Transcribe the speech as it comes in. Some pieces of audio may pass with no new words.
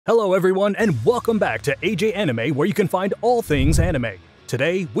Hello everyone and welcome back to AJ Anime, where you can find all things anime.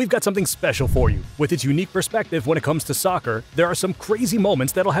 Today, we've got something special for you. With its unique perspective when it comes to soccer, there are some crazy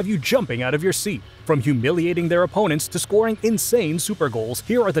moments that'll have you jumping out of your seat. From humiliating their opponents to scoring insane super goals,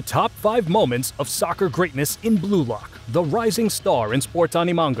 here are the top 5 moments of soccer greatness in Blue Lock, the rising star in sports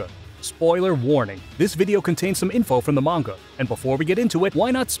manga. Spoiler warning, this video contains some info from the manga, and before we get into it,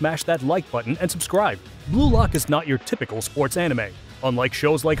 why not smash that like button and subscribe? Blue Lock is not your typical sports anime. Unlike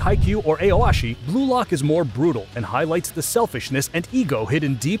shows like Haikyuu or Aoashi, Blue Lock is more brutal and highlights the selfishness and ego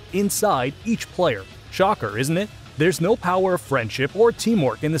hidden deep inside each player. Shocker, isn't it? There's no power of friendship or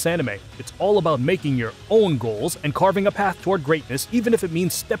teamwork in this anime. It's all about making your own goals and carving a path toward greatness, even if it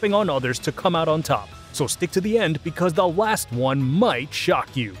means stepping on others to come out on top. So stick to the end because the last one might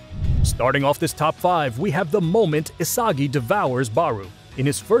shock you. Starting off this top 5, we have the moment Isagi devours Baru. In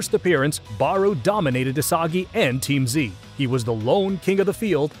his first appearance, Baru dominated Isagi and Team Z. He was the lone king of the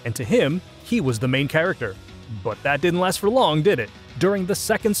field, and to him, he was the main character. But that didn't last for long, did it? During the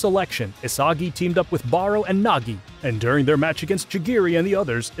second selection, Isagi teamed up with Baru and Nagi, and during their match against Chigiri and the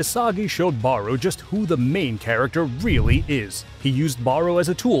others, Isagi showed Baru just who the main character really is. He used Baru as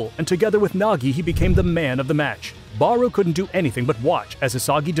a tool, and together with Nagi he became the man of the match. Baru couldn't do anything but watch as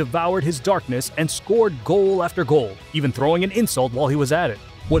Isagi devoured his darkness and scored goal after goal, even throwing an insult while he was at it.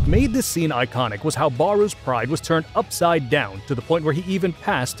 What made this scene iconic was how Baru's pride was turned upside down to the point where he even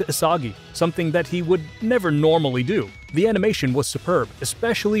passed to Isagi, something that he would never normally do. The animation was superb,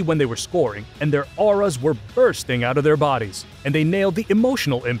 especially when they were scoring, and their auras were bursting out of their bodies. And they nailed the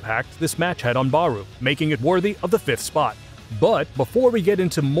emotional impact this match had on Baru, making it worthy of the 5th spot. But before we get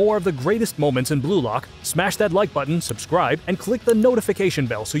into more of the greatest moments in Blue Lock, smash that like button, subscribe, and click the notification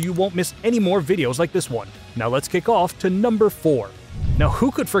bell so you won't miss any more videos like this one. Now let's kick off to number 4. Now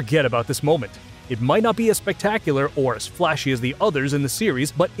who could forget about this moment? It might not be as spectacular or as flashy as the others in the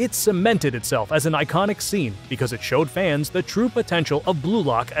series, but it cemented itself as an iconic scene because it showed fans the true potential of Blue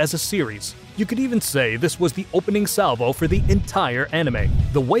Lock as a series. You could even say this was the opening salvo for the entire anime.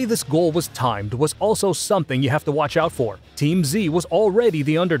 The way this goal was timed was also something you have to watch out for. Team Z was already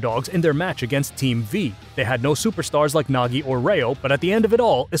the underdogs in their match against Team V. They had no superstars like Nagi or Reo, but at the end of it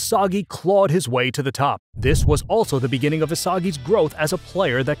all, Isagi clawed his way to the top. This was also the beginning of Isagi's growth as a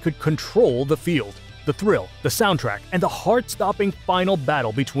player that could control the field. The thrill, the soundtrack, and the heart-stopping final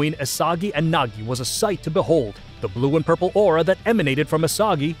battle between Isagi and Nagi was a sight to behold. The blue and purple aura that emanated from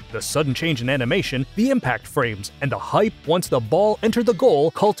Isagi, the sudden change in animation, the impact frames, and the hype once the ball entered the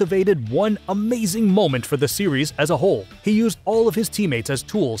goal cultivated one amazing moment for the series as a whole. He used all of his teammates as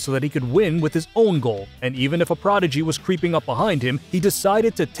tools so that he could win with his own goal, and even if a Prodigy was creeping up behind him, he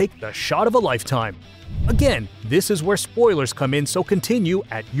decided to take the shot of a lifetime. Again, this is where spoilers come in, so continue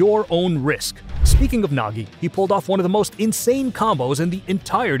at your own risk. Speaking of Nagi, he pulled off one of the most insane combos in the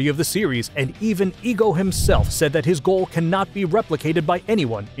entirety of the series, and even Ego himself said that his goal cannot be replicated by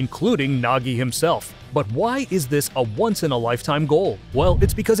anyone, including Nagi himself. But why is this a once-in-a-lifetime goal? Well,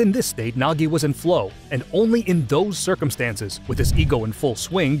 it's because in this state, Nagi was in flow, and only in those circumstances, with his ego in full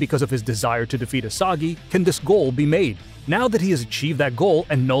swing because of his desire to defeat Isagi, can this goal be made. Now that he has achieved that goal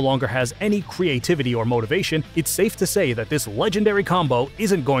and no longer has any creativity or motivation, it's safe to say that this legendary combo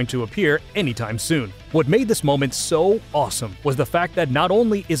isn't going to appear anytime soon. What made this moment so awesome was the fact that not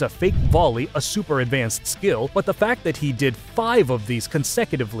only is a fake volley a super advanced skill, but the fact that he did 5 of these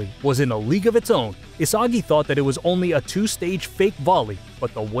consecutively was in a league of its own. Isagi thought that it was only a 2-stage fake volley,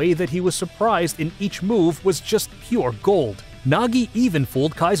 but the way that he was surprised in each move was just pure gold. Nagi even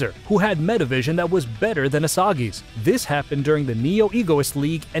fooled Kaiser, who had metavision that was better than Isagi's. This happened during the Neo Egoist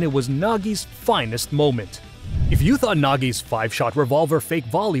League, and it was Nagi's finest moment. If you thought Nagi's 5-shot revolver fake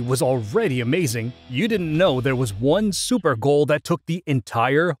volley was already amazing, you didn't know there was one super goal that took the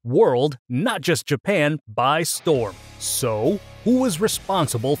entire world, not just Japan, by storm. So, who was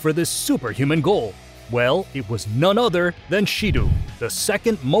responsible for this superhuman goal? Well, it was none other than Shido, the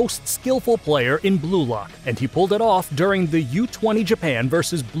second most skillful player in Blue Lock, and he pulled it off during the U20 Japan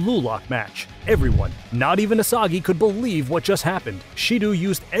vs Blue Lock match. Everyone, not even Isagi, could believe what just happened. Shido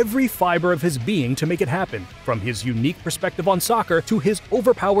used every fiber of his being to make it happen, from his unique perspective on soccer to his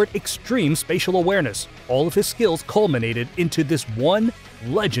overpowered extreme spatial awareness. All of his skills culminated into this one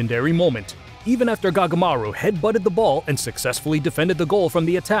legendary moment. Even after Gagamaru headbutted the ball and successfully defended the goal from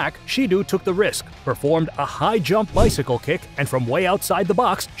the attack, Shido took the risk, performed a high-jump bicycle kick, and from way outside the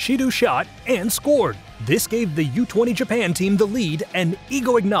box, Shido shot and scored. This gave the U20 Japan team the lead, and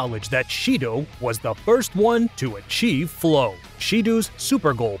Ego acknowledged that Shido was the first one to achieve flow. Shido's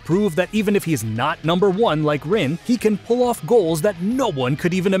super goal proved that even if he's not number 1 like Rin, he can pull off goals that no one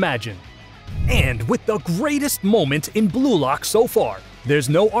could even imagine. And with the greatest moment in Blue Lock so far, There's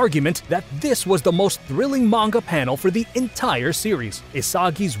no argument that this was the most thrilling manga panel for the entire series.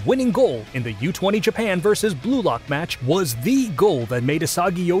 Isagi's winning goal in the U20 Japan vs Blue Lock match was the goal that made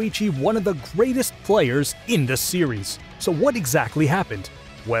Isagi Yoichi one of the greatest players in the series. So what exactly happened?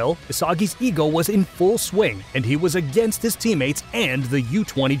 Well, Isagi's ego was in full swing, and he was against his teammates and the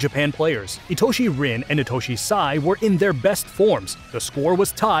U20 Japan players. Itoshi Rin and Itoshi Sai were in their best forms. The score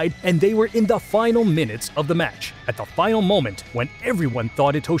was tied, and they were in the final minutes of the match. At the final moment, when everyone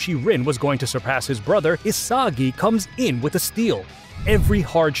thought Itoshi Rin was going to surpass his brother, Isagi comes in with a steal. Every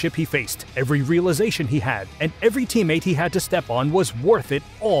hardship he faced, every realization he had, and every teammate he had to step on was worth it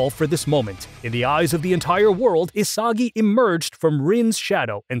all for this moment. In the eyes of the entire world, Isagi emerged from Rin's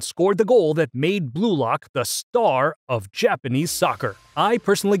shadow and scored the goal that made Blue Lock the star of Japanese soccer. I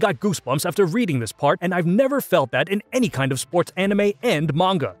personally got goosebumps after reading this part, and I've never felt that in any kind of sports anime and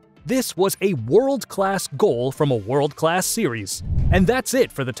manga. This was a world-class goal from a world-class series. And that's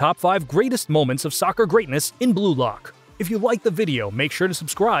it for the top 5 greatest moments of soccer greatness in Blue Lock. If you liked the video, make sure to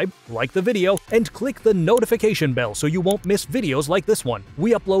subscribe, like the video, and click the notification bell so you won't miss videos like this one.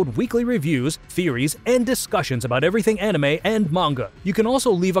 We upload weekly reviews, theories, and discussions about everything anime and manga. You can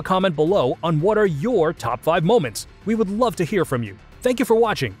also leave a comment below on what are your top 5 moments. We would love to hear from you. Thank you for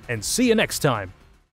watching, and see you next time.